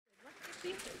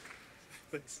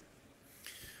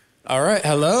All right,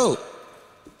 hello.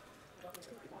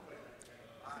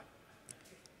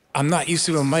 I'm not used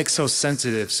to a mic so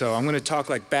sensitive, so I'm going to talk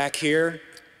like back here.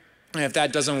 And if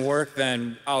that doesn't work,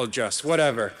 then I'll adjust,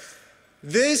 whatever.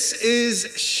 This is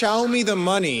Xiaomi the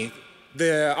Money,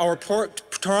 our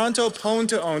Toronto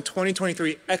Pwn2Own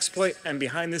 2023 exploit and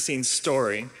behind the scenes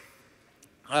story.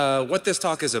 What this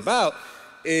talk is about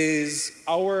is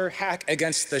our hack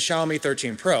against the Xiaomi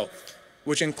 13 Pro,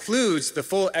 which includes the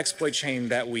full exploit chain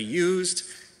that we used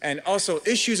and also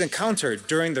issues encountered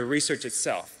during the research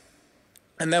itself.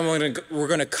 And then we're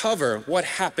going to cover what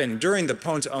happened during the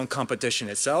Pwn2Own competition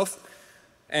itself.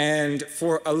 And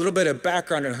for a little bit of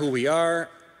background on who we are,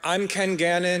 I'm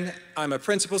Gannon. I'm a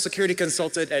principal security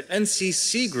consultant at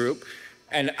NCC Group,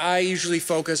 and I usually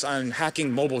focus on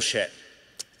hacking mobile shit.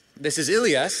 This is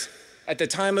Ilyes. At the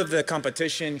time of the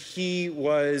competition, he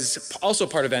was also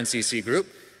part of NCC Group.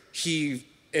 He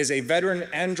is a veteran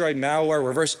Android malware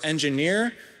reverse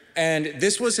engineer, and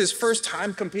this was his first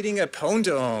time competing at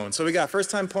Pwn2Own. So we got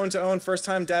first time Pwn2Own, first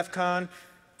time DEF CON.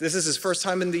 This is his first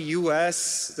time in the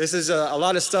US. This is a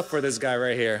lot of stuff for this guy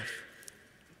right here.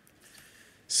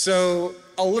 So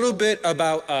a little bit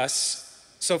about us.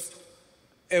 So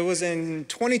it was in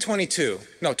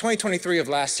 2023 of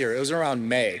last year. It was around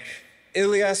May.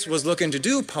 Ilyes was looking to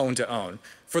do Pwn2Own.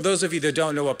 For those of you that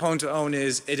don't know what Pwn2Own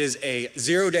is, it is a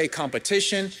zero-day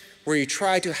competition where you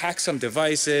try to hack some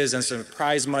devices and some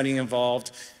prize money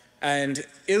involved. And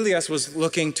Ilyes was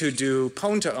looking to do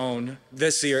Pwn2Own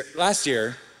last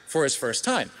year for his first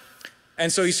time.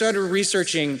 And so he started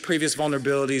researching previous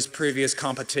vulnerabilities, previous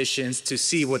competitions to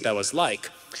see what that was like.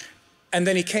 And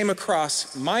then he came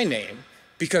across my name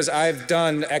because I've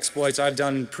done exploits, I've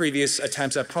done previous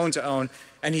attempts at Pwn2Own,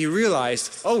 and he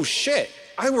realized, oh shit,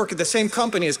 I work at the same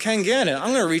company as Gannon.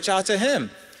 I'm gonna reach out to him.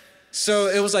 So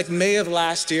it was like May of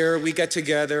last year, we get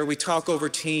together, we talk over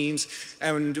Teams,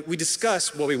 and we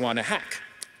discuss what we want to hack.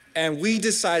 And we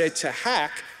decided to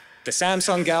hack the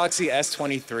Samsung Galaxy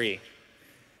S23.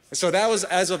 So that was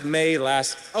as of May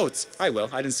last, hi Will,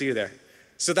 I didn't see you there.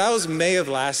 So that was May of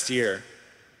last year.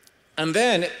 And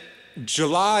then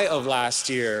July of last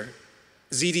year,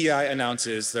 ZDI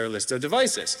announces their list of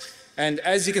devices. And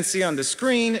as you can see on the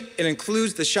screen, it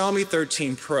includes the Xiaomi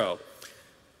 13 Pro.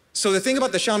 So the thing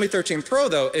about the Xiaomi 13 Pro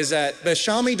though is that the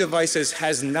Xiaomi devices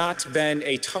has not been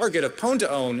a target of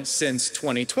Pwn2Own since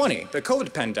 2020, the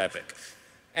COVID pandemic.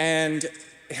 And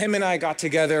him and I got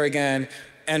together again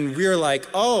and we were like,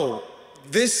 oh,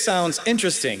 this sounds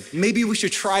interesting. Maybe we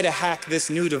should try to hack this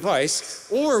new device,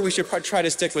 or we should try to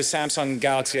stick with Samsung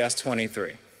Galaxy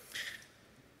S23.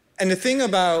 And the thing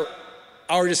about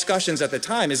our discussions at the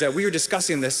time is that we were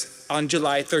discussing this on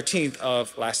July 13th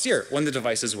of last year when the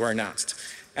devices were announced.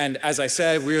 And as I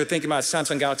said, we were thinking about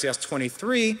Samsung Galaxy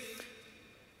S23,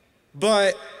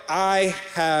 but I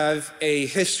have a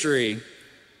history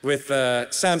with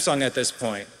Samsung at this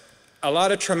point. A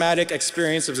lot of traumatic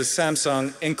experiences with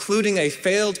Samsung, including a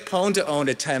failed Pwn2Own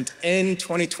attempt in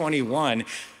 2021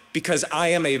 because I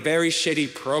am a very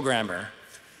shitty programmer.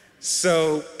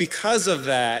 So because of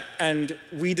that, and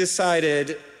we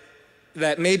decided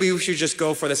that maybe we should just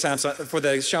go for the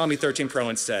Xiaomi 13 Pro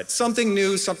instead. Something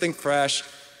new, something fresh.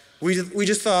 We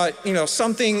just thought, you know,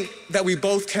 something that we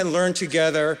both can learn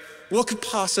together. What could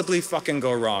possibly fucking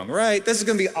go wrong, right? This is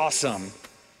gonna be awesome.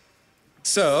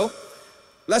 So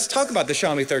let's talk about the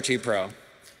Xiaomi 13 Pro.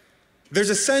 There's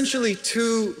essentially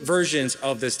two versions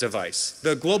of this device,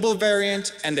 the global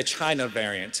variant and the China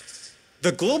variant.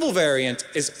 The global variant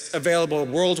is available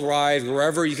worldwide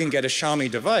wherever you can get a Xiaomi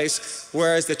device,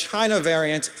 whereas the China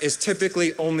variant is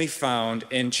typically only found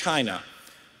in China.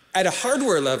 At a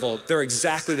hardware level, they're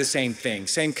exactly the same thing.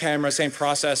 Same camera, same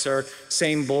processor,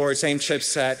 same board, same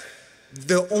chipset.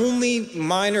 The only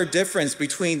minor difference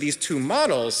between these two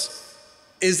models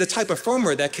is the type of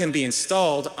firmware that can be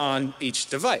installed on each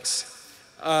device.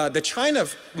 The China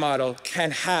model can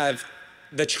have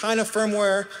the China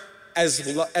firmware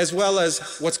as well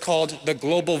as what's called the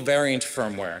global variant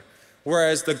firmware,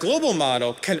 whereas the global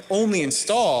model can only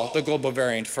install the global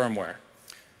variant firmware.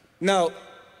 Now,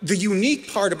 the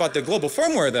unique part about the global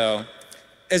firmware though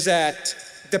is that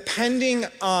depending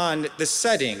on the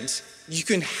settings, you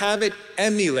can have it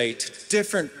emulate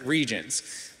different regions.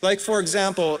 Like for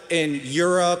example, in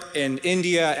Europe, in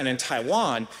India, and in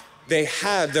Taiwan, they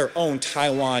have their own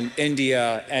Taiwan,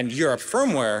 India, and Europe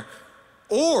firmware,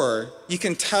 or you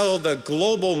can tell the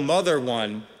global mother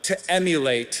one to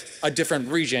emulate a different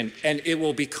region and it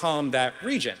will become that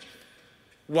region.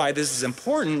 Why this is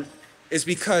important is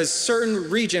because certain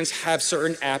regions have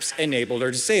certain apps enabled or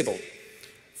disabled.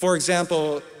 For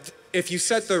example, if you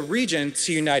set the region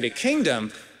to United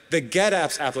Kingdom, the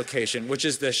GetApps application, which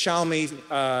is the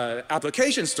Xiaomi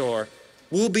application store,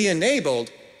 will be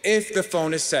enabled if the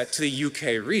phone is set to the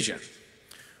UK region.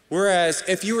 Whereas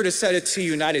if you were to set it to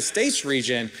United States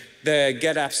region, the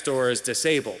GetApp store is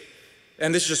disabled.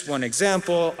 And this is just one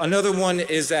example. Another one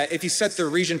is that if you set the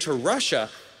region to Russia,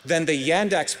 then the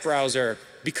Yandex browser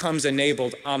becomes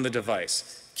enabled on the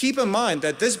device. Keep in mind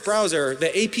that this browser, the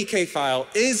APK file,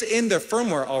 is in the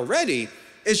firmware already.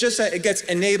 It's just that it gets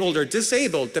enabled or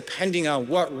disabled depending on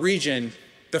what region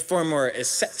the firmware is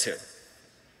set to.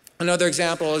 Another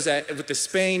example is that with the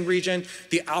Spain region,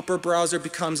 the Opera browser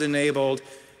becomes enabled.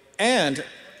 And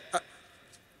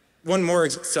one more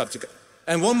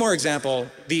example,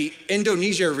 the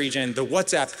Indonesia region, the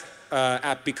WhatsApp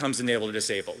app becomes enabled or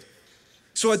disabled.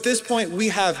 So at this point, we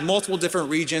have multiple different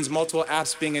regions, multiple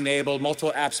apps being enabled,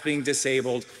 multiple apps being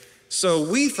disabled. So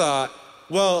we thought,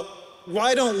 well,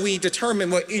 why don't we determine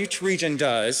what each region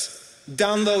does,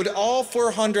 download all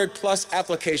 400 plus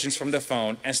applications from the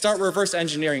phone, and start reverse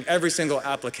engineering every single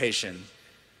application.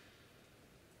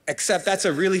 Except that's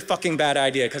a really fucking bad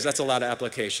idea because that's a lot of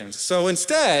applications. So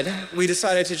instead, we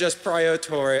decided to just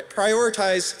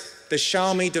prioritize the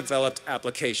Xiaomi developed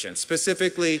applications,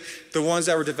 specifically the ones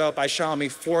that were developed by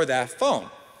Xiaomi for that phone.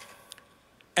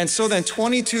 And so then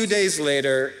 22 days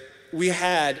later, we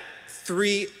had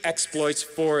 3 exploits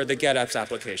for the GetApps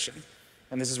application.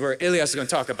 And this is where Ilyes is going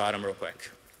to talk about them real quick.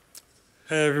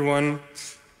 Hey everyone,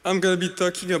 I'm going to be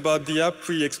talking about the app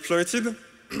we exploited.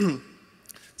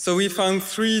 So we found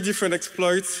 3 different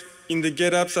exploits in the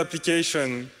GetApps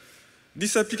application.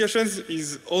 This application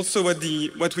is also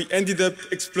what we ended up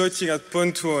exploiting at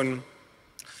Pwn2Own.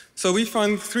 So we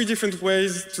found 3 different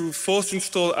ways to force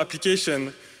install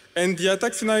application, and the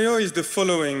attack scenario is the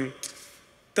following.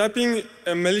 Tapping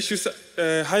a malicious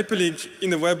hyperlink in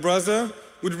the web browser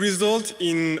would result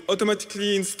in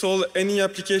automatically install any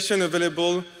application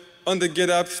available on the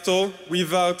GetApp store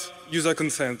without user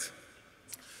consent.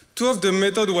 2 of the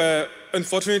methods were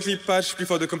unfortunately patched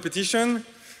before the competition,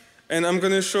 and I'm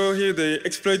going to show here the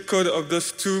exploit code of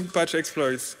those 2 patch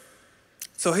exploits.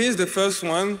 So here's the first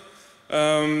one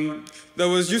that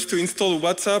was used to install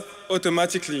WhatsApp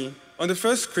automatically. On the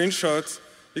first screenshot,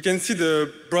 you can see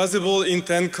the browsable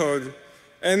intent code.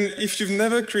 And if you've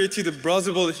never created a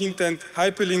browsable intent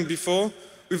hyperlink before,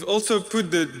 we've also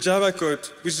put the Java code,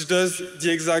 which does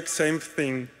the exact same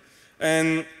thing.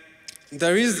 And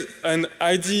there is an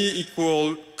ID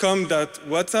equal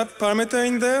com.whatsapp parameter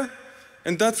in there,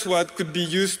 and that's what could be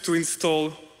used to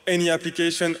install any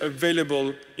application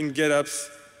available in GetApps.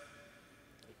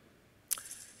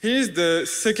 Here's the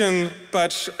second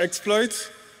patch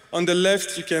exploit. On the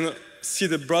left, you can see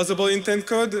the browsable intent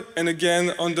code, and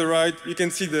again, on the right, you can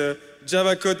see the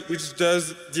Java code, which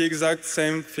does the exact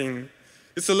same thing.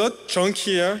 It's a lot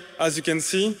chunkier, as you can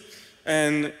see,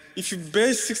 and if you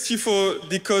base64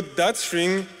 decode that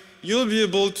string, you'll be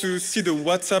able to see the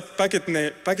WhatsApp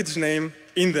package name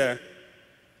in there.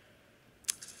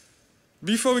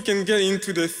 Before we can get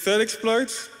into the third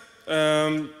exploit,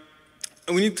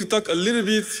 we need to talk a little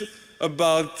bit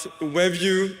about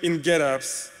WebView in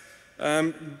GetApps.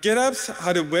 GetApps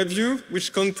had a WebView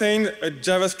which contained a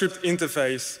JavaScript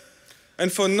interface.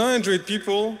 And for non-Android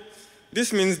people,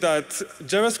 this means that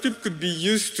JavaScript could be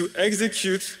used to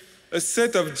execute a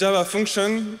set of Java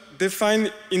functions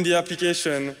defined in the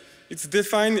application. It's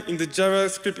defined in the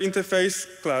JavaScript interface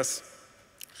class.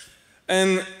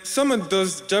 And some of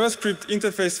those JavaScript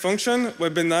interface functions were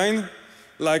benign,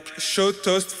 like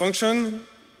showToast functions,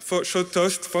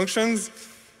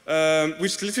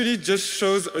 which literally just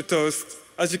shows a toast,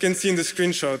 as you can see in the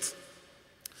screenshot.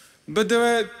 But there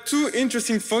are 2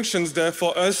 interesting functions there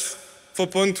for us for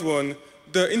Pwn2Own.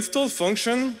 The install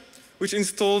function, which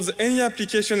installs any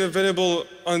application available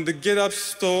on the GetApp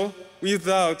store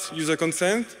without user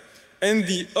consent, and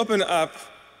the open app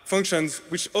functions,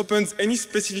 which opens any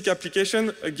specific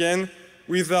application, again,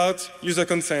 without user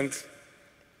consent.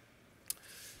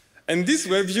 And this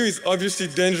web view is obviously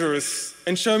dangerous,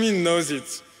 and Xiaomi knows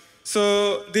it.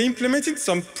 So they implemented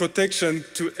some protection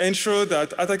to ensure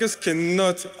that attackers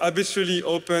cannot arbitrarily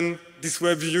open this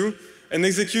web view and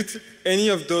execute any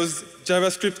of those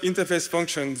JavaScript interface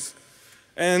functions.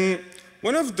 And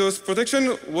one of those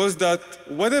protections was that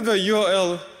whatever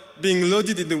URL being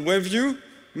loaded in the web view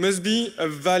must be a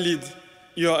valid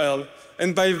URL.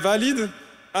 And by valid,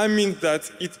 I mean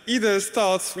that it either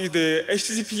starts with the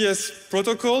HTTPS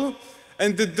protocol,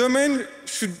 and the domain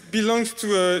should belong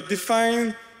to a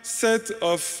defined set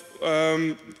of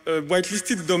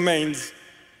whitelisted domains.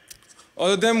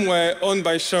 All of them were owned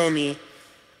by Xiaomi.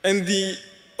 And the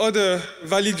other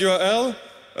valid URL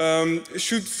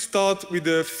should start with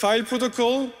the file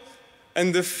protocol,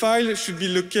 and the file should be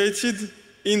located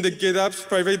in the GitHub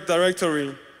private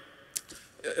directory.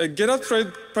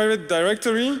 GitHub private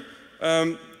directory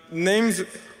names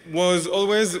was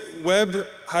always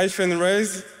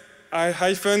web-res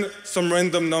some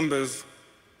random numbers.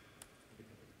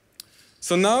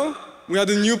 So now we had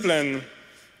a new plan.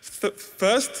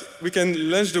 First, we can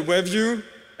launch the web view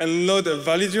and load a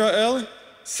valid URL.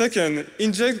 Second,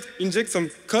 inject some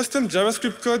custom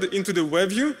JavaScript code into the web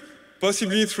view,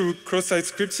 possibly through cross-site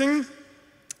scripting.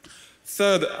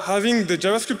 Third, having the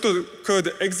JavaScript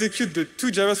code execute the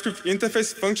two JavaScript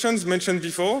interface functions mentioned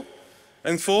before.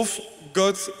 And fourth,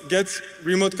 get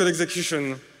remote code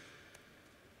execution.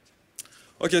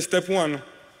 Okay, step one.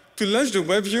 To launch the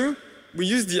web view, we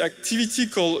use the activity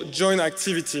called join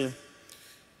activity.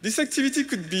 This activity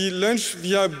could be launched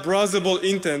via browsable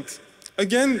intent.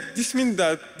 Again, this means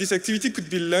that this activity could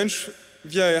be launched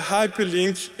via a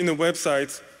hyperlink in a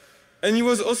website. And it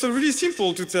was also really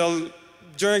simple to tell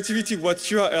join activity what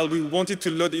URL we wanted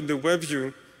to load in the web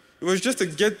view. It was just a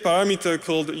get parameter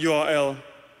called URL.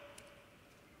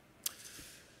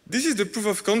 This is the proof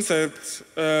of concept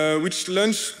which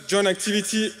launched join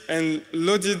activity and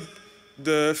loaded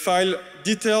the file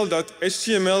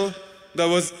detail.html that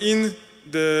was in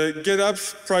the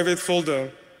GitHub's private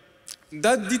folder.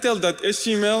 That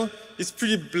detail.html is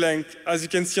pretty blank, as you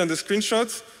can see on the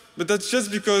screenshot, but that's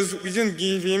just because we didn't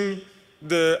give him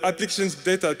the application's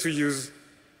data to use.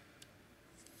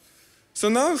 So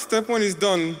now step one is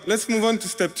done. Let's move on to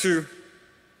step two.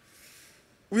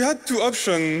 We had two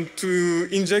options to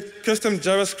inject custom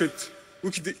JavaScript. We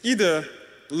could either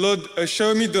load a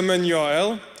Xiaomi domain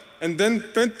URL and then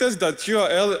pen test that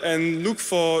URL and look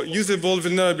for usable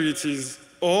vulnerabilities.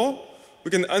 Or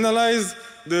we can analyze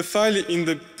the file in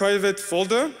the private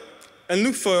folder and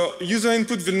look for user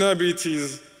input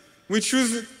vulnerabilities. We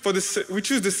choose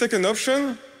the second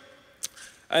option.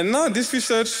 And now this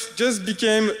research just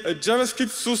became a JavaScript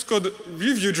source code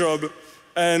review job.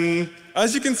 And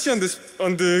as you can see on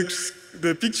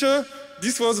the picture,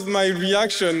 this was my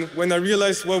reaction when I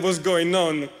realized what was going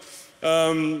on.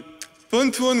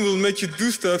 Pwn2Own will make you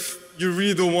do stuff you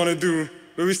really don't want to do,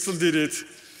 but we still did it.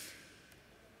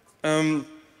 In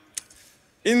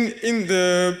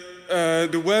the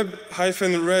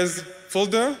web-res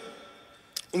folder,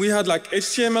 we had like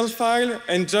HTML file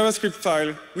and JavaScript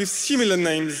file with similar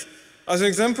names. As an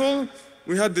example,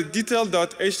 we had the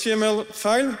detail.html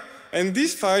file, and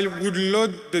this file would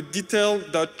load the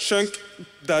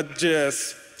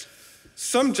detail.chunk.js.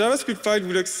 Some JavaScript file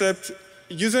would accept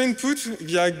user input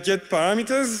via get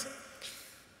parameters,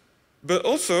 but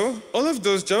also all of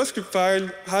those JavaScript files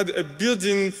had a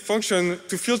built-in function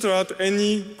to filter out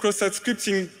any cross-site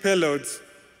scripting payloads.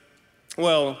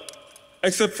 Well,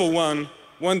 except for one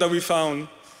that we found.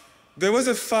 There was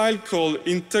a file called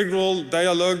integral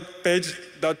dialog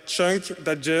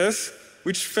page.chunk.js,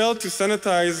 which failed to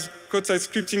sanitize cross-site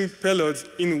scripting payloads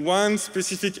in one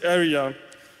specific area.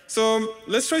 So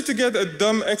let's try to get a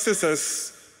DOM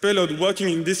XSS payload working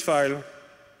in this file.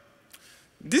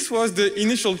 This was the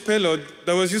initial payload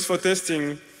that was used for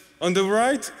testing. On the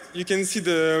right, you can see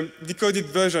the decoded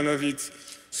version of it.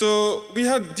 So we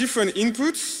had different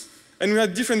inputs, and we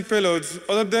had different payloads.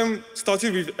 All of them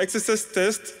started with XSS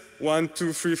test, 1,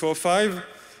 2, 3, 4, 5,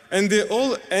 and they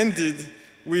all ended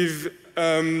with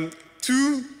 2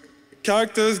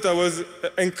 characters that was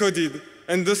encoded.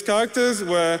 And those characters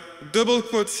were double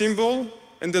quote symbol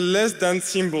and the less than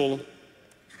symbol.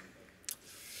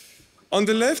 On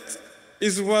the left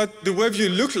is what the web view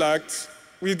looked like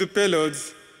with the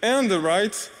payloads, and on the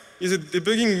right is a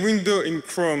debugging window in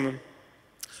Chrome.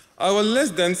 Our less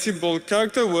than symbol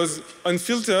character was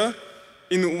unfiltered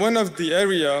in one of the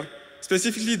area,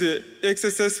 specifically the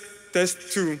XSS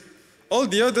test 2. All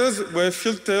the others were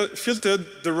filtered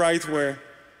the right way.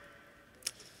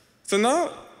 So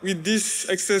now, with this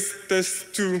XSS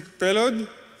test 2 payload,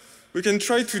 we can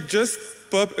try to just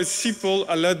pop a simple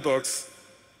alert box.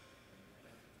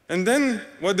 And then,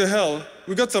 what the hell?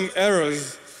 We got some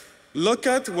errors.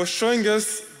 Lockat was showing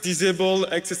us disable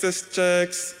XSS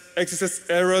checks, XSS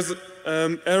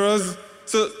errors.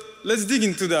 So let's dig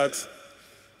into that.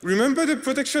 Remember the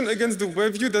protection against the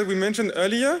web view that we mentioned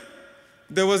earlier?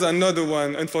 There was another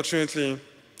one, unfortunately.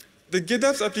 The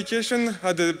GitHub application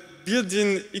had a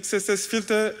built-in XSS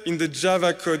filter in the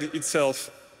Java code itself.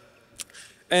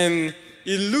 And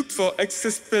it looked for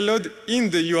XSS payload in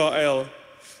the URL.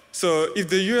 So if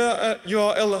the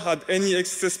URL had any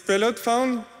XSS payload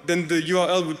found, then the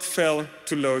URL would fail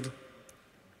to load.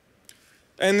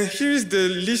 And here is the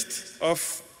list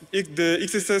of the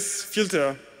XSS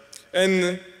filter.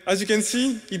 And as you can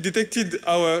see, it detected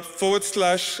our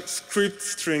 / script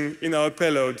string in our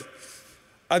payload.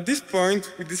 At this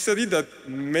point, we decided that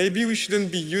maybe we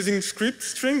shouldn't be using script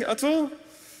string at all.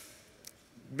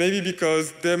 Maybe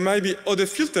because there might be other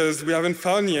filters we haven't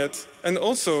found yet, and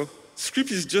also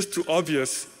script is just too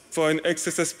obvious for an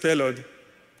XSS payload.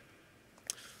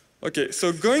 Okay,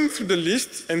 so going through the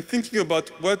list and thinking about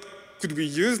what could we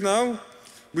use now,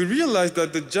 we realized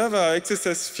that the Java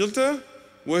XSS filter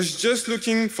was just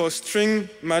looking for string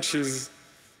matches.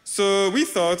 So we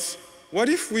thought, what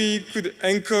if we could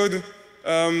encode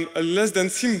a less than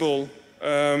symbol,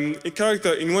 a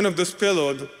character in one of those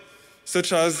payloads,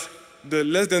 such as the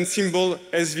less than symbol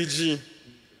SVG.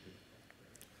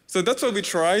 So that's what we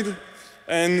tried,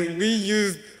 and we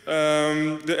used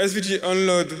the SVG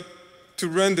unload to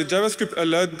run the JavaScript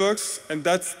alert box, and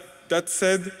that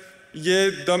said, yeah,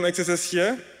 DOM XSS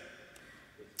here.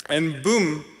 And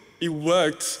boom, it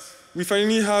worked. We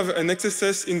finally have an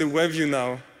XSS in the web view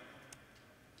now.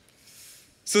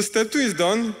 So step 2 is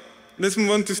done. Let's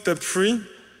move on to step 3.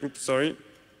 Oops, sorry.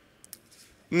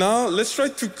 Now let's try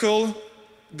to call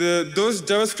those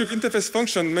JavaScript interface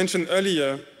functions mentioned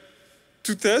earlier.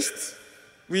 To test,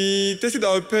 we tested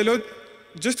our payload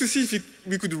just to see if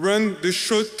we could run the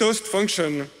showToast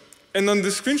function. And on the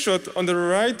screenshot on the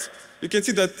right, you can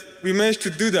see that we managed to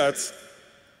do that.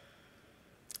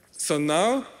 So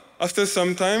now, after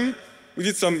some time, we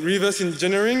did some reverse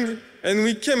engineering, and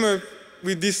we came up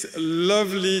with this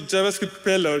lovely JavaScript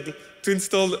payload to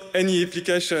install any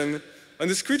application. On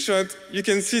the screenshot, you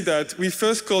can see that we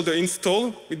first call the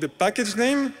install with the package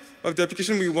name of the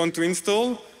application we want to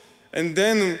install, and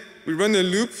then we run a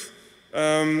loop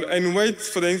and wait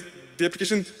for the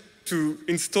application to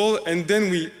install, and then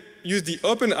we use the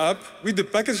open app with the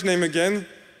package name again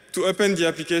to open the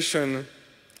application.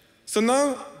 So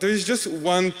now there is just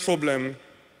one problem.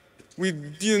 We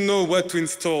didn't know what to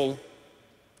install.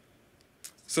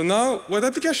 So now, what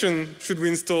application should we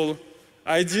install?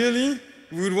 Ideally,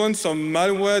 we would want some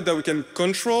malware that we can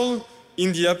control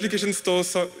in the application store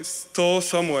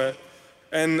somewhere.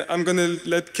 And I'm going to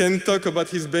let Ken talk about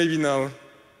his baby now.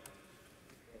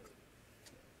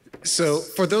 So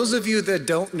for those of you that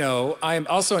don't know, I am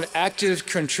also an active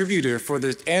contributor for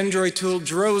the Android tool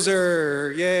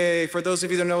Drozer. Yay! For those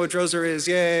of you that know what Drozer is,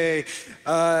 yay!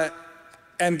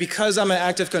 And because I'm an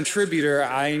active contributor,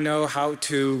 I know how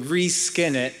to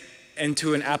reskin it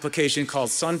into an application called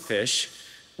Sunfish,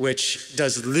 which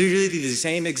does literally the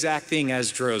same exact thing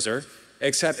as Drozer,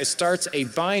 except it starts a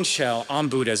bind shell on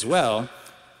boot as well.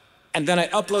 And then I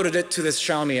uploaded it to this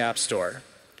Xiaomi App Store.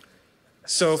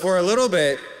 So for a little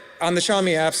bit, on the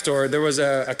Xiaomi App Store, there was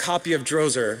a copy of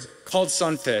Drozer called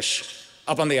Sunfish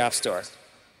up on the App Store.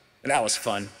 And that was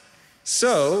fun.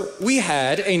 So we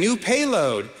had a new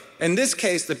payload. In this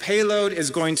case, the payload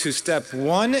is going to step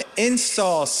 1,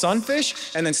 install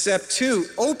Sunfish, and then step 2,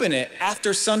 open it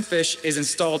after Sunfish is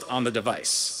installed on the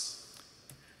device.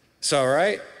 So, all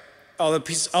right, all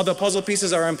the puzzle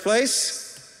pieces are in place.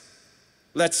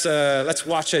 Let's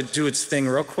watch it do its thing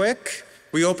real quick.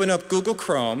 We open up Google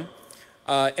Chrome.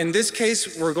 In this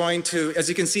case, we're going to, as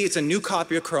you can see, it's a new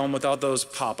copy of Chrome without those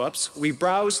pop-ups. We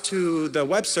browse to the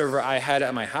web server I had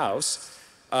at my house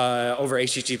over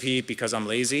HTTP because I'm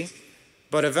lazy.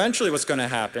 But eventually what's going to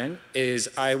happen is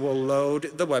I will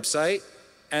load the website,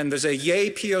 and there's a yay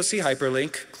POC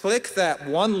hyperlink. Click that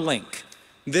one link.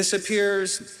 This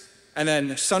appears, and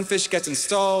then Sunfish gets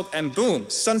installed, and boom,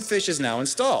 Sunfish is now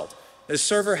installed. The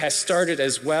server has started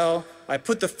as well. I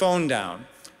put the phone down.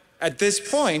 At this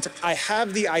point, I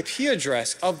have the IP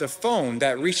address of the phone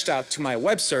that reached out to my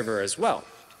web server as well.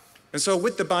 And so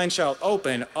with the bind shell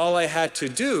open, all I had to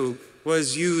do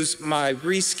was use my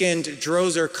reskinned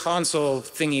Drozer console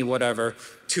thingy whatever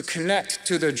to connect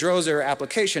to the Drozer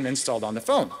application installed on the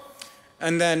phone.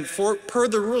 And then per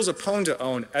the rules of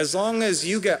Pwn2Own, as long as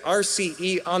you get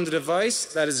RCE on the device,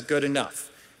 that is good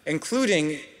enough,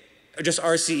 including just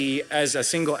RCE as a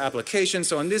single application.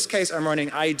 So in this case, I'm running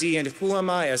ID and who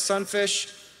am I as Sunfish.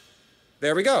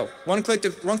 There we go. One click to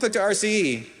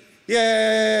RCE. Yay!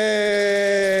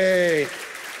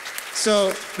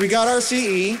 So we got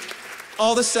RCE.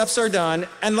 All the steps are done.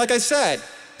 And like I said,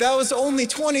 that was only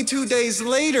 22 days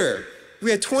later.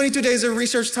 We had 22 days of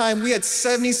research time. We had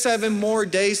 77 more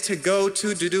days to go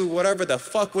to do whatever the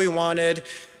fuck we wanted.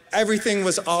 Everything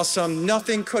was awesome.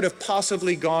 Nothing could have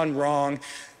possibly gone wrong.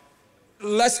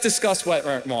 Let's discuss what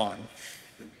went wrong.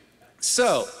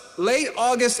 So, late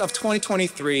August of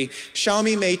 2023,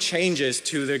 Xiaomi made changes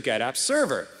to their GetApp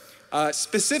server.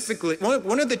 Specifically,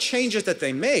 one of the changes that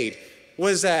they made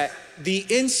was that the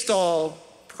install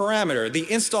parameter, the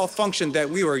install function that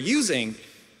we were using,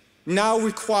 now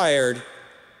required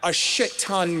a shit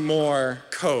ton more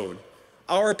code.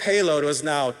 Our payload was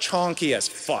now chonky as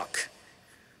fuck.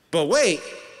 But wait,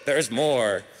 there's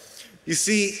more. You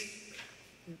see,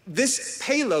 this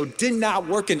payload did not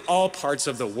work in all parts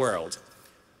of the world.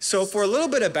 So for a little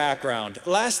bit of background,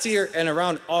 last year and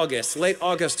around August, late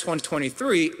August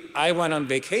 2023, I went on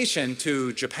vacation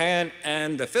to Japan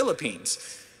and the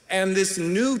Philippines. And this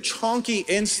new chonky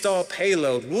install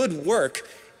payload would work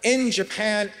in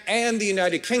Japan and the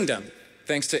United Kingdom,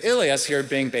 thanks to Ilyes here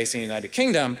being based in the United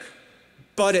Kingdom,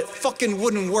 but it fucking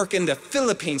wouldn't work in the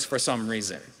Philippines for some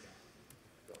reason.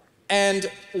 And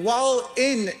while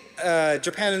in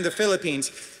Japan and the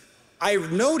Philippines, I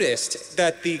noticed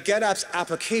that the GetApps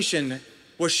application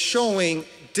was showing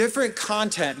different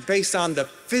content based on the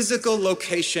physical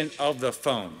location of the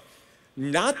phone,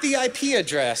 not the IP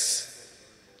address.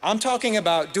 I'm talking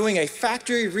about doing a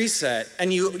factory reset,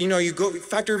 and you go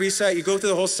factory reset, you go through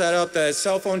the whole setup, the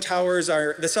cell phone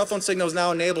signal is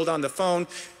now enabled on the phone,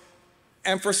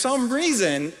 and for some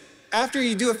reason, after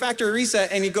you do a factory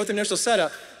reset and you go through initial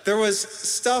setup, there was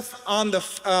stuff on the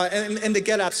in the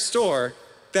GetApps store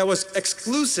that was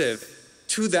exclusive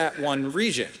to that one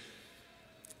region.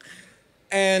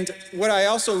 And what I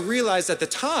also realized at the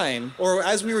time, or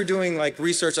as we were doing like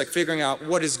research, like figuring out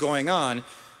what is going on,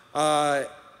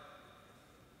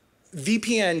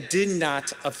 VPN did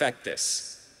not affect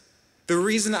this. The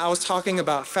reason I was talking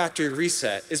about factory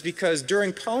reset is because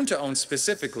during Pwn2Own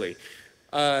specifically,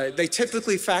 they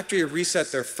typically factory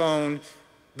reset their phone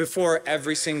before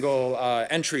every single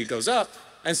entry goes up.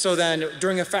 And so then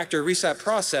during a factory reset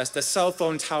process, the cell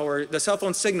phone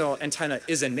signal antenna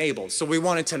is enabled. So we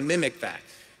wanted to mimic that.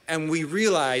 And we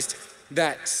realized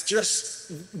that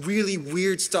just really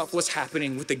weird stuff was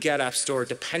happening with the GetApp store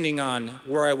depending on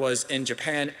where I was in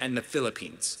Japan and the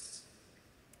Philippines.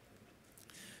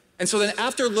 And so then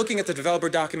after looking at the developer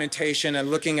documentation and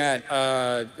looking at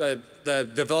the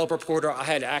developer portal I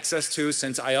had access to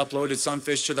since I uploaded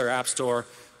Sunfish to their app store,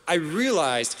 I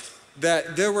realized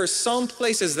that there were some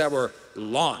places that were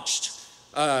launched.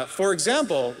 For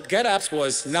example, GetApps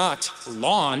was not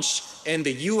launched in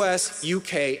the US,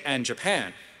 UK, and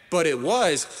Japan, but it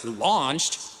was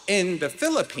launched in the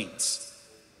Philippines.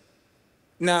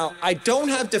 Now, I don't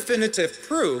have definitive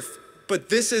proof, but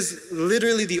this is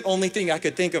literally the only thing I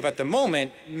could think of at the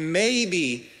moment.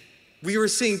 Maybe we were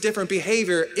seeing different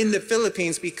behavior in the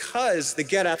Philippines because the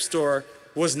GetApp store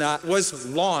was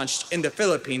launched in the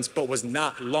Philippines, but was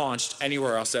not launched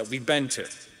anywhere else that we've been to.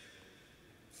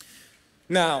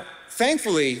 Now,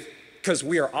 thankfully, because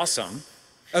we are awesome,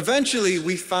 eventually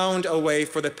we found a way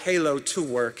for the payload to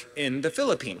work in the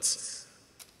Philippines.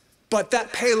 But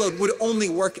that payload would only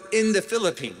work in the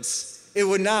Philippines. It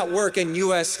would not work in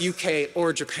US, UK,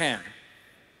 or Japan.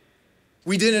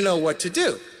 We didn't know what to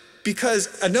do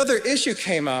because another issue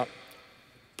came up.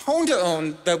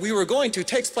 Pwn2Own that we were going to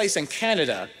takes place in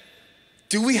Canada.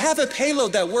 Do we have a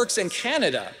payload that works in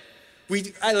Canada?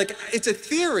 It's a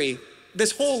theory.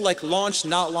 This whole launch,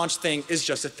 not launch thing is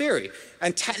just a theory.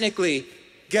 And technically,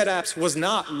 GetApps was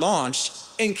not launched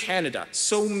in Canada.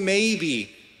 So maybe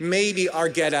our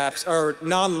GetApps, our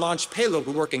non-launch payload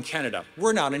would work in Canada.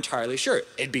 We're not entirely sure.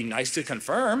 It'd be nice to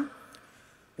confirm.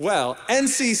 Well,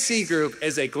 NCC Group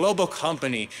is a global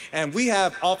company, and we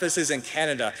have offices in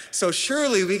Canada. So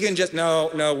surely we can just,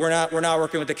 no, we're not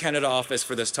working with the Canada office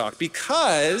for this talk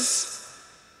because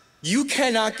you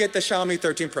cannot get the Xiaomi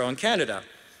 13 Pro in Canada.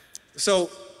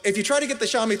 So if you try to get the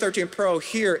Xiaomi 13 Pro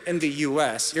here in the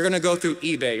US, you're gonna go through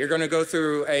eBay. You're gonna go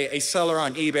through a seller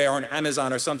on eBay or on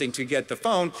Amazon or something to get the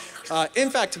phone. In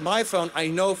fact, my phone, I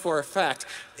know for a fact,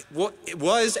 it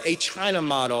was a China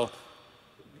model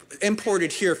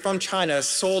imported here from China,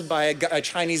 sold by a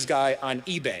Chinese guy on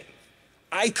eBay.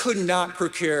 I could not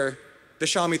procure the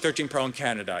Xiaomi 13 Pro in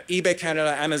Canada. eBay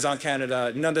Canada, Amazon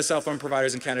Canada, none of the cell phone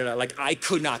providers in Canada, I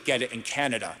could not get it in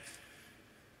Canada.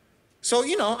 So,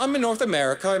 I'm in North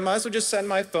America, I might as well just send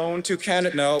my phone to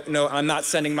Canada. No, I'm not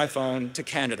sending my phone to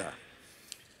Canada.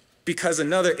 Because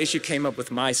another issue came up with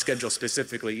my schedule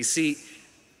specifically. You see,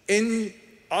 in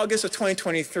August of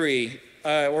 2023,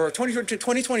 or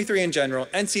 2023 in general,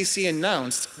 NCC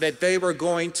announced that they were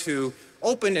going to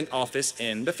open an office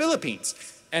in the Philippines.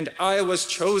 And I was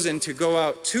chosen to go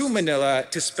out to Manila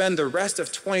to spend the rest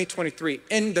of 2023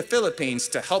 in the Philippines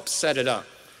to help set it up.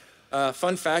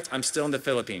 Fun fact, I'm still in the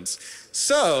Philippines.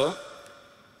 So,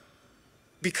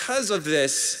 because of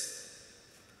this,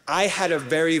 I had a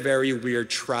very, very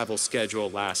weird travel schedule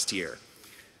last year.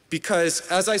 Because,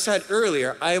 as I said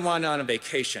earlier, I went on a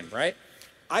vacation, right?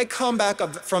 I come back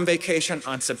from vacation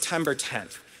on September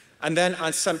 10th. And then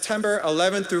on September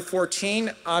 11 through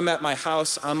 14, I'm at my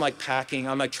house, I'm like packing,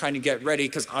 I'm like trying to get ready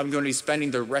because I'm going to be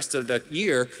spending the rest of the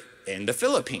year in the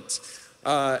Philippines.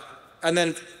 And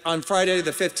then on Friday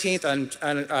the 15th,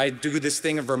 and I do this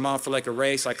thing in Vermont for like a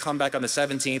race. I come back on the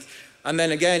 17th. And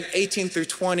then again, 18 through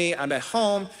 20, I'm at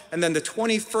home. And then the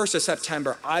 21st of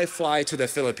September, I fly to the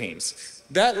Philippines.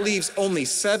 That leaves only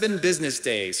 7 business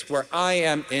days where I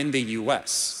am in the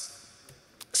US.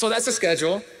 So that's the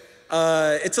schedule.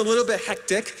 It's a little bit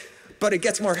hectic, but it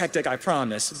gets more hectic, I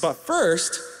promise. But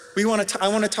first, I want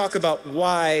to talk about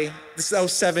why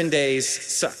those 7 days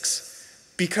sucks.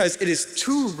 Because it is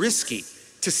too risky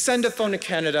to send a phone to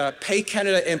Canada, pay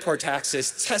Canada import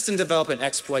taxes, test and develop an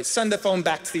exploit, send the phone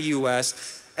back to the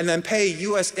US, and then pay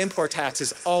US import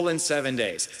taxes all in 7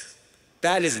 days.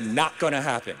 That is not going to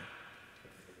happen.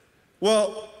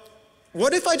 Well,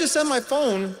 what if I just send my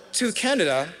phone to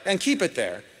Canada and keep it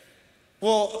there?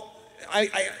 Well,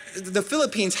 the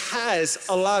Philippines has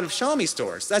a lot of Xiaomi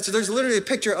stores. There's literally a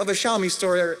picture of a Xiaomi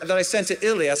store that I sent to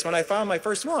Ilyes when I found my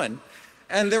first one.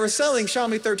 And they were selling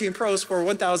Xiaomi 13 Pros for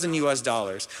 $1,000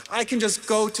 US. I can just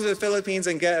go to the Philippines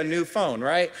and get a new phone,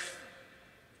 right?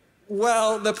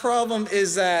 Well, the problem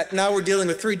is that now we're dealing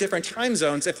with 3 different time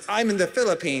zones. If I'm in the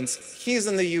Philippines, he's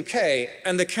in the UK,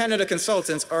 and the Canada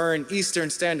consultants are in Eastern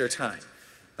Standard Time.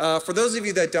 For those of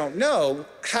you that don't know,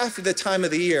 half of the time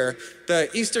of the year, the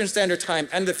Eastern Standard Time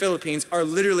and the Philippines are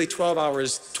literally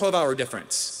 12-hour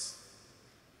difference.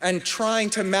 And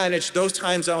trying to manage those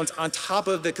time zones on top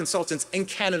of the consultants in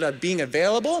Canada being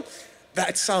available,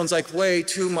 that sounds like way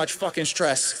too much fucking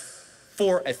stress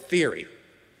for a theory.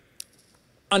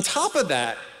 On top of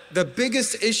that, the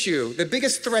biggest issue, the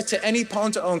biggest threat to any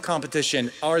Pwn2Own competition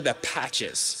are the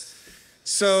patches.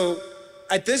 So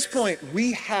at this point,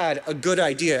 we had a good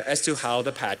idea as to how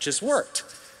the patches worked.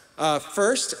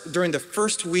 First, during the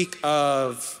first week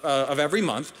of every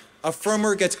month, a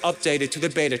firmware gets updated to the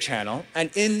beta channel, and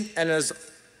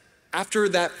after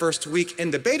that first week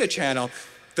in the beta channel,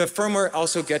 the firmware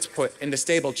also gets put in the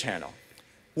stable channel.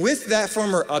 With that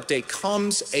firmware update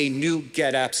comes a new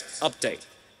Get Apps update.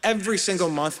 Every single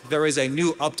month, there is a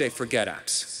new update for Get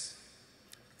Apps.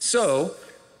 So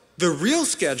the real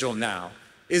schedule now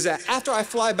is that after I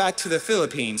fly back to the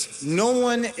Philippines, no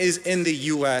one is in the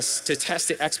US to test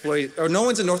the exploit, or no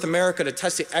one's in North America to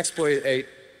test the exploit.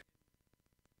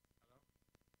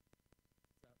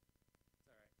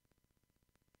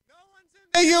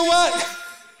 Hey, you what?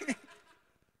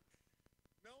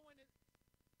 No one is.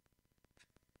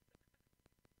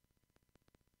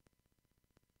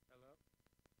 Hello?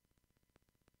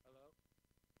 Hello?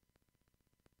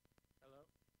 Hello?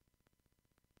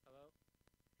 Hello?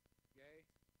 Yay?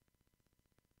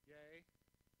 Yay?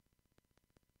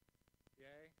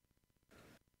 Yay?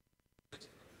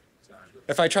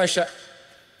 If I try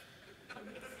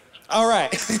all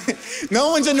right.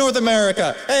 No one's in North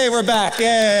America. Hey, we're back.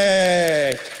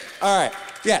 Yay. All right.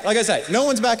 Yeah, like I said, no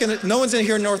one's in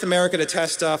here in North America to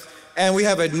test stuff, and we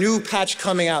have a new patch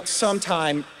coming out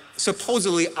sometime,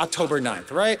 supposedly October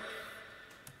 9th, right?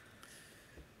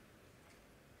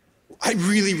 I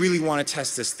really, really want to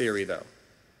test this theory, though.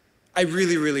 I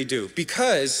really, really do,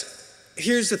 because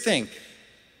here's the thing.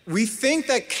 We think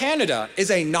that Canada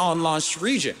is a non-launched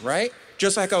region, right?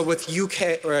 Just like with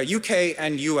UK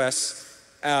and US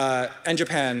and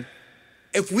Japan.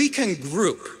 If we can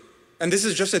group, and this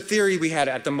is just a theory we had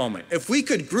at the moment, if we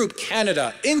could group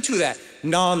Canada into that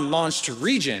non-launched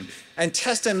region and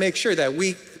test and make sure that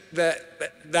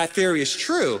that theory is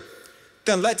true,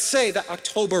 then let's say that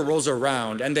October rolls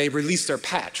around and they release their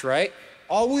patch, right?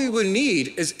 All we would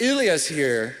need is Ilyes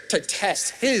here to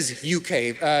test his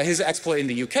exploit in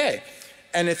the UK.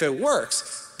 And if it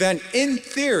works, then in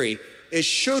theory, it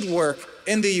should work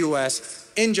in the US,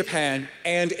 in Japan,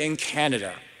 and in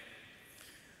Canada.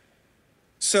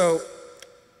 So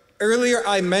earlier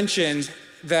I mentioned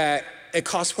that it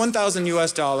costs $1,000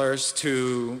 US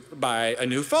to buy a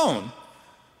new phone.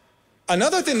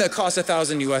 Another thing that costs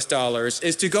 $1,000 US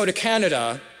is to go to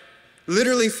Canada,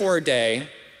 literally for a day,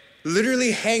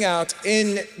 literally hang out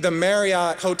in the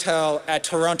Marriott Hotel at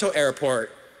Toronto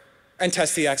Airport and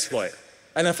test the exploit,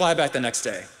 and then fly back the next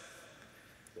day.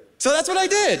 So that's what I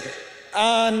did.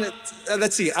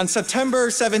 Let's see, on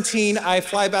September 17, I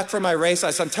fly back for my race.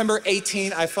 On September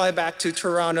 18, I fly back to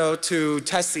Toronto to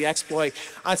test the exploit.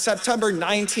 On September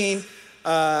 19,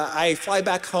 I fly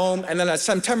back home. And then on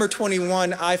September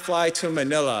 21, I fly to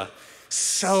Manila.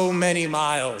 So many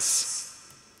miles.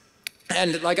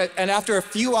 And after a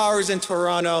few hours in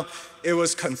Toronto, it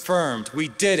was confirmed. We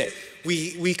did it.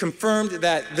 We confirmed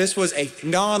that this was a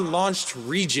non-launched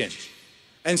region.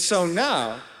 And so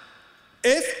now,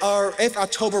 If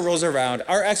October rolls around,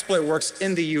 our exploit works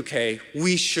in the UK,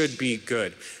 we should be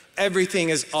good. Everything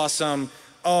is awesome.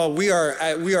 Oh, we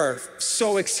are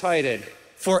so excited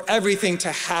for everything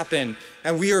to happen,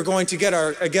 and we are going to get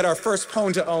our first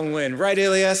Pwn2Own win, right,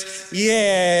 Ilyes?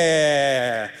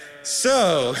 Yeah.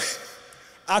 So,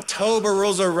 October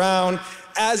rolls around.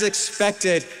 As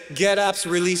expected, GetApps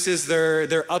releases their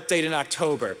update in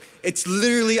October. It's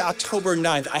literally October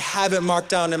 9th. I have it marked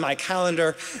down in my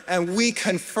calendar, and we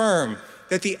confirm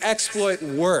that the exploit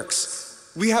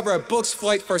works. We have our booked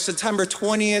flight for September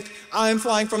 20th. I'm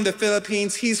flying from the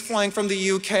Philippines. He's flying from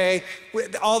the UK.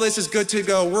 All this is good to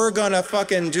go. We're gonna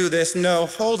fucking do this. No,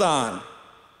 hold on.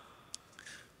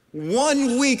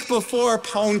 1 week before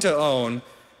Pwn2Own,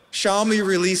 Xiaomi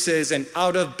releases an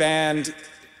out-of-band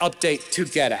update to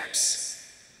GetApps,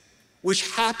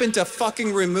 which happened to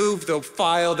fucking remove the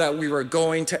file that we were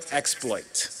going to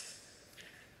exploit.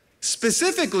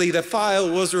 Specifically, the file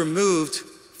was removed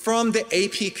from the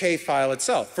APK file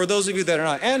itself. For those of you that are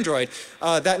not Android,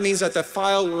 that means that the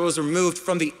file was removed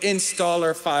from the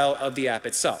installer file of the app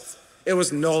itself. It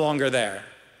was no longer there.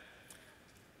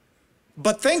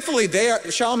 But thankfully,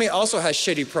 Xiaomi also has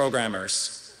shitty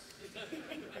programmers,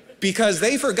 because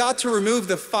they forgot to remove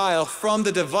the file from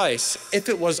the device if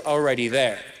it was already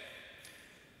there.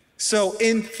 So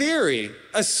in theory,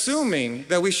 assuming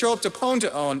that we show up to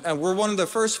Pwn2Own and we're one of the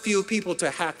first few people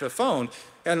to hack the phone,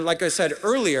 and like I said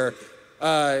earlier,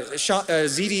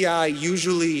 ZDI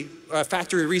usually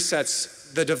factory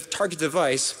resets the target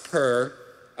device per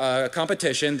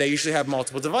competition. They usually have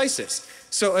multiple devices.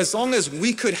 So as long as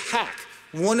we could hack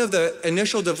one of the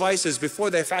initial devices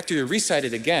before they factory reset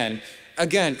it again,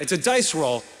 it's a dice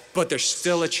roll, but there's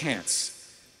still a chance.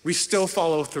 We still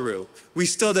follow through. We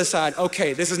still decide,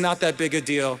 okay, this is not that big a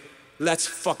deal. Let's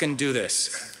fucking do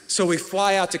this. So we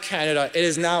fly out to Canada. It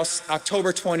is now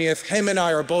October 20th. Him and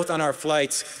I are both on our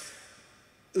flights.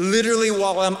 Literally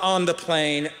while I'm on the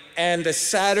plane, and the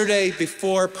Saturday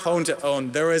before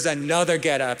Pwn2Own, there is another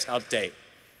GetApps update.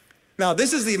 Now,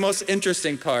 this is the most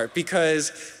interesting part,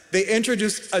 because they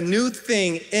introduced a new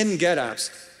thing in GetApps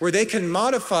where they can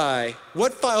modify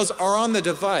what files are on the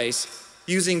device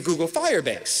using Google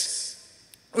Firebase,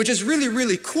 which is really,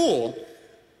 really cool.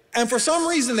 And for some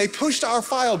reason, they pushed our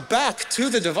file back to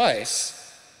the device.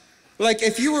 Like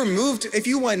if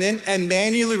you went in and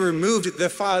manually removed the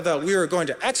file that we were going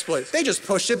to exploit, they just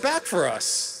pushed it back for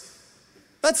us.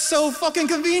 That's so fucking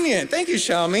convenient. Thank you,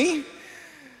 Xiaomi.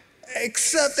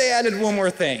 Except they added one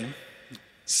more thing.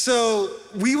 So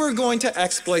we were going to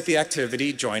exploit the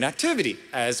activity, join activity,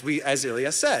 as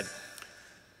Ilyes said.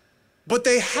 But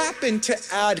they happened to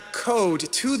add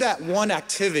code to that one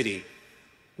activity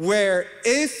where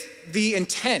if the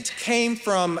intent came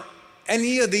from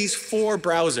any of these 4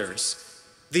 browsers,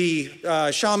 the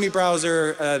Xiaomi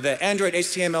browser, the Android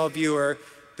HTML viewer,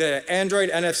 the Android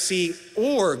NFC,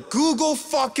 or Google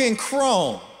fucking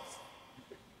Chrome,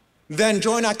 then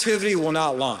join activity will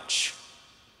not launch.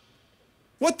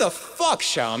 What the fuck,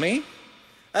 Xiaomi?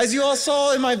 As you all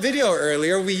saw in my video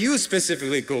earlier, we use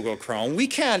specifically Google Chrome.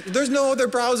 There's no other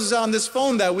browsers on this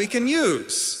phone that we can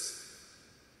use.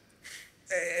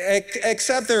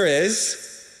 Except there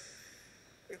is,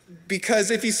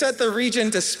 because if you set the region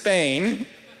to Spain,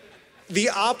 the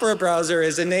Opera browser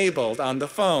is enabled on the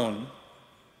phone.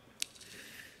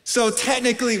 So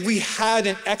technically, we had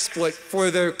an exploit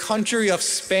for the country of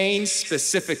Spain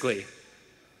specifically,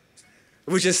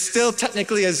 which is still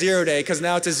technically a 0-day, because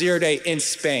now it's a 0-day in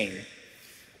Spain.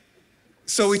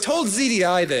 So we told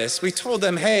ZDI this. We told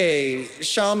them, hey,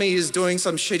 Xiaomi is doing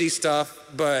some shitty stuff,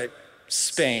 but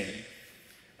Spain.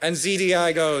 And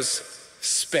ZDI goes,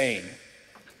 Spain.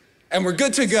 And we're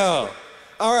good to go.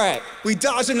 All right, we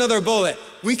dodged another bullet.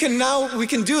 We can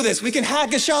do this. We can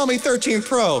hack a Xiaomi 13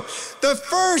 Pro. The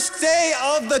first day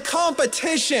of the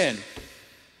competition,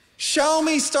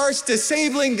 Xiaomi starts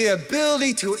disabling the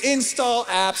ability to install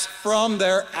apps from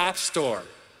their app store.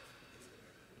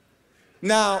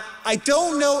 Now, I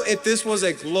don't know if this was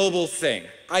a global thing.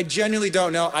 I genuinely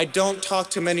don't know. I don't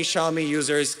talk to many Xiaomi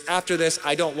users. After this,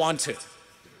 I don't want to.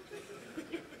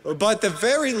 But at the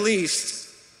very least,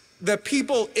 the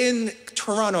people in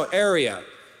Toronto area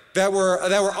that were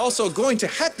also going to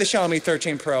hack the Xiaomi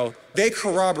 13 Pro, they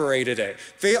corroborated it.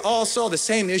 They all saw the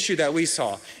same issue that we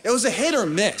saw. It was a hit or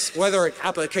miss whether an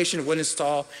application would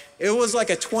install. It was like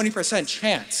a 20%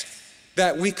 chance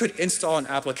that we could install an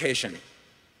application.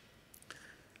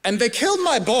 And they killed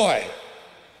my boy.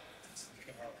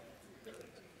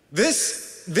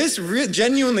 This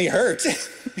genuinely hurt.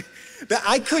 That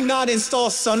I could not install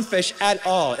Sunfish at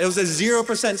all. It was a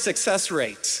 0% success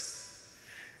rate.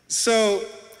 So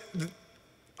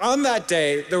on that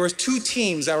day, there was 2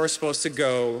 teams that were supposed to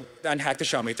go and hack the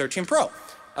Xiaomi 13 Pro.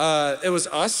 It was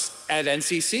us at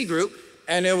NCC Group,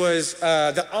 and it was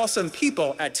the awesome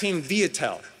people at Team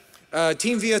Viatel.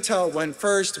 Team Viatel went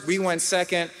first, we went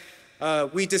second.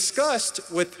 We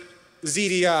discussed with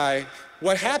ZDI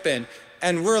what happened,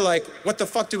 and we're like, what the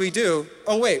fuck do we do?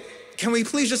 Oh wait, can we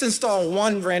please just install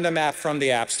one random app from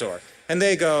the App Store? And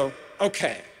they go,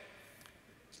 okay.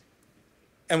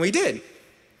 And we did.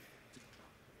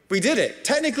 We did it.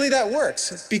 Technically that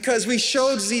works because we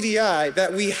showed ZDI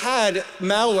that we had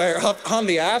malware up on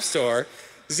the App Store.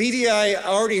 ZDI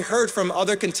already heard from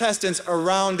other contestants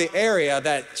around the area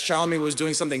that Xiaomi was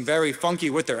doing something very funky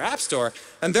with their App Store,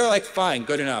 and they're like, fine,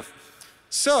 good enough.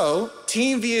 So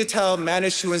Team Viatel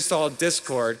managed to install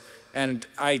Discord, and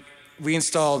we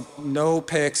installed No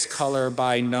Pix, Color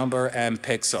by Number, and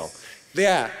Pixel.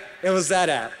 Yeah, it was that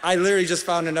app. I literally just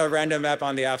found another random app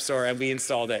on the App Store and we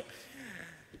installed it.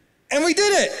 And we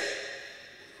did it!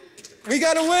 We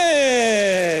got a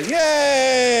win!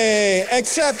 Yay!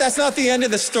 Except that's not the end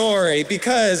of the story,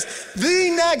 because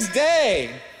the next day,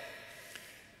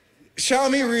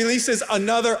 Xiaomi releases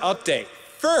another update.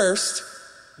 First,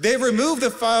 they removed the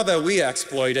file that we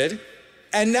exploited,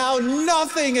 and now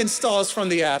nothing installs from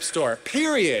the App Store,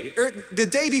 period. The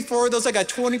day before, there was like a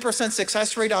 20%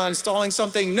 success rate on installing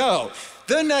something. No.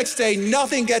 The next day,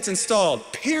 nothing gets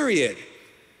installed, period.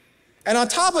 And on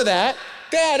top of that,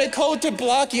 they added code to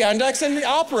block Yandex and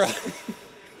Opera.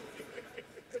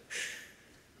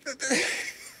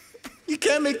 You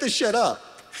can't make this shit up.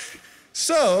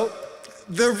 So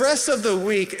the rest of the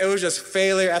week, it was just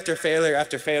failure after failure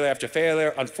after failure after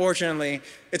failure. Unfortunately,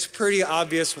 it's pretty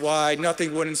obvious why.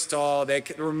 Nothing would install. They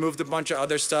removed a bunch of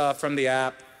other stuff from the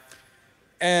app.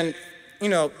 And you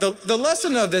know, the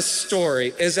lesson of this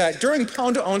story is that during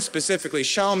Pwn2Own specifically,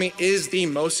 Xiaomi is the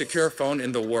most secure phone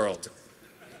in the world.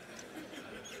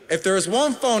 If there was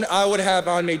one phone I would have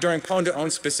on me during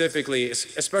Pwn2Own specifically,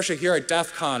 especially here at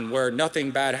DEF CON where nothing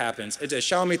bad happens, it's a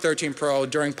Xiaomi 13 Pro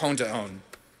during Pwn2Own.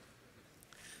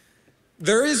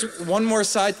 There is one more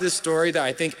side to this story that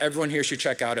I think everyone here should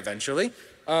check out eventually.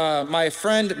 My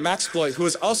friend Maxploit, who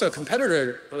was also a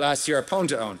competitor last year at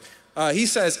Pwn2Own, he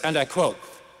says, and I quote,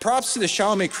 "Props to the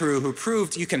Xiaomi crew who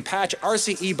proved you can patch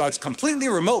RCE bugs completely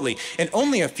remotely in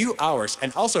only a few hours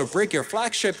and also break your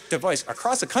flagship device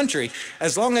across the country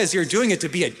as long as you're doing it to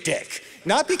be a dick.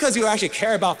 Not because you actually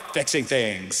care about fixing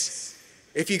things."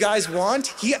 If you guys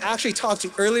want, he actually talked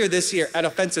earlier this year at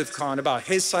OffensiveCon about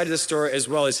his side of the story as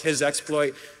well as his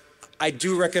exploit. I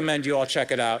do recommend you all check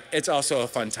it out. It's also a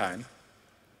fun time.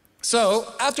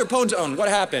 So after Pwn2Own, what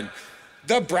happened?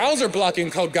 The browser blocking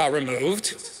code got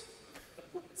removed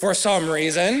for some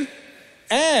reason,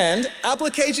 and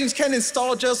applications can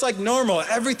install just like normal.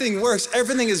 Everything works,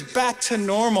 everything is back to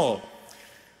normal.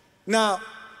 Now,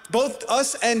 both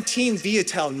us and Team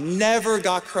Viatel never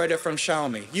got credit from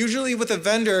Xiaomi. Usually with a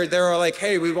vendor, they're like,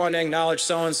 hey, we want to acknowledge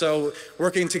so-and-so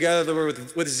working together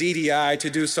with ZDI to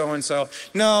do so-and-so.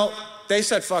 No, they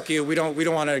said, fuck you, we don't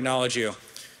want to acknowledge you.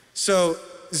 So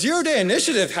Zero Day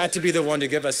Initiative had to be the one to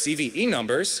give us CVE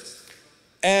numbers.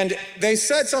 And they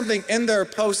said something in their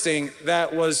posting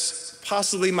that was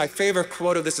possibly my favorite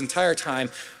quote of this entire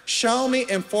time. Xiaomi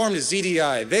informed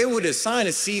ZDI they would assign a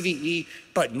CVE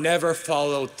but never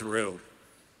followed through.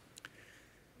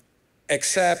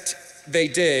 Except they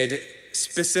did,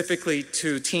 specifically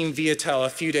to Team Viatel a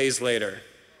few days later.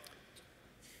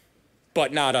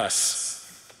 But not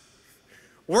us.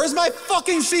 Where's my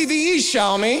fucking CVE,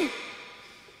 Xiaomi?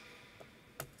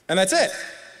 And that's it.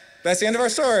 That's the end of our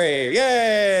story.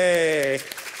 Yay!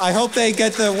 I hope they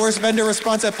get the worst vendor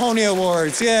response at Pony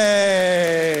Awards.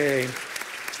 Yay!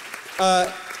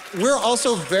 We're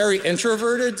also very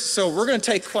introverted, so we're gonna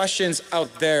take questions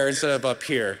out there instead of up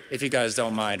here, if you guys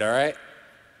don't mind, all right?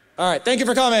 All right, thank you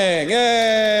for coming.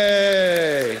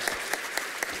 Yay!